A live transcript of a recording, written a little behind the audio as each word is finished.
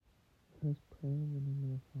Let us pray in the name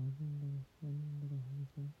of the Father, and of the Son, and of the Holy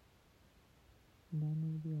Ghost. In the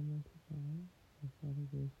name of the Almighty God, our Father,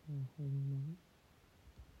 grace for our Holy Mother,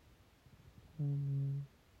 Hail Mary,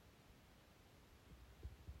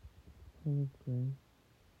 full of grace,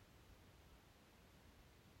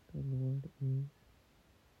 the Lord is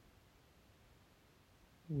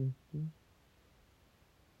with thee.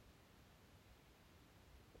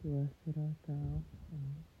 Blessed art thou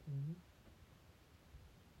amongst women,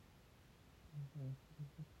 and blessed is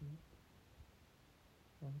the fruit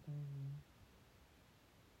of thy womb,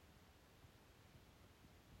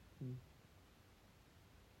 Jesus.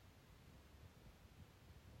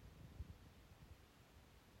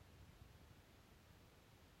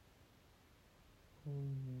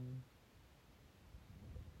 Holy Mary,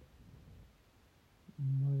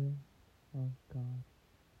 Mother of God,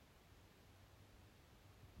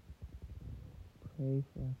 pray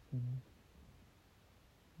for us sinners,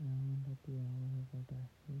 now and at the hour of our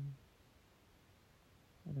death. Amen.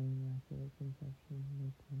 By thy immaculate conception,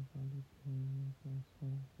 make my body pure and make my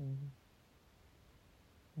soul holy.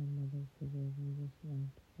 My Mother, preserve me this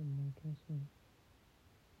night from mortal sin,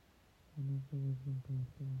 and of the wisdom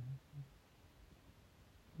birth that I have had.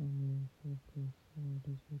 Hail Mary, full of grace, the Lord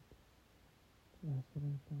is with thee. Blessed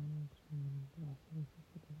art thou amongst women, and blessed is the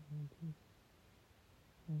fruit of thy womb, Jesus.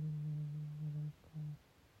 Holy Mary, Mother of God,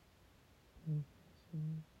 pray for us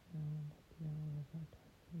sinners, now and at the hour of our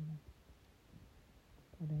death. Amen.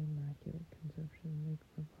 By thy immaculate conception, make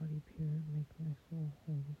my body pure and make my soul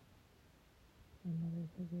holy. My Mother,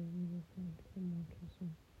 preserve me this night from mortal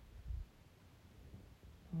sin.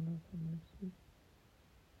 God of mercy,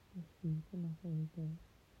 receive in the Holy Ghost.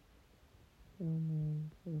 Hail Mary,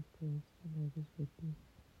 full of grace, the Lord is with thee.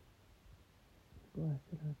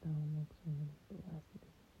 Blessed art thou amongst women, and blessed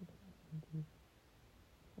is the fruit of thy womb, Jesus.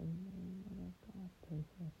 Holy Mary, Mother of God, pray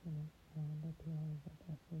for us sinners, now and at the hour of our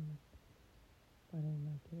death. Amen. By thy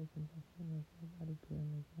immaculate conception, make my body pure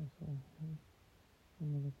and make my soul holy. My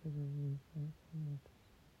Mother, preserve me this night from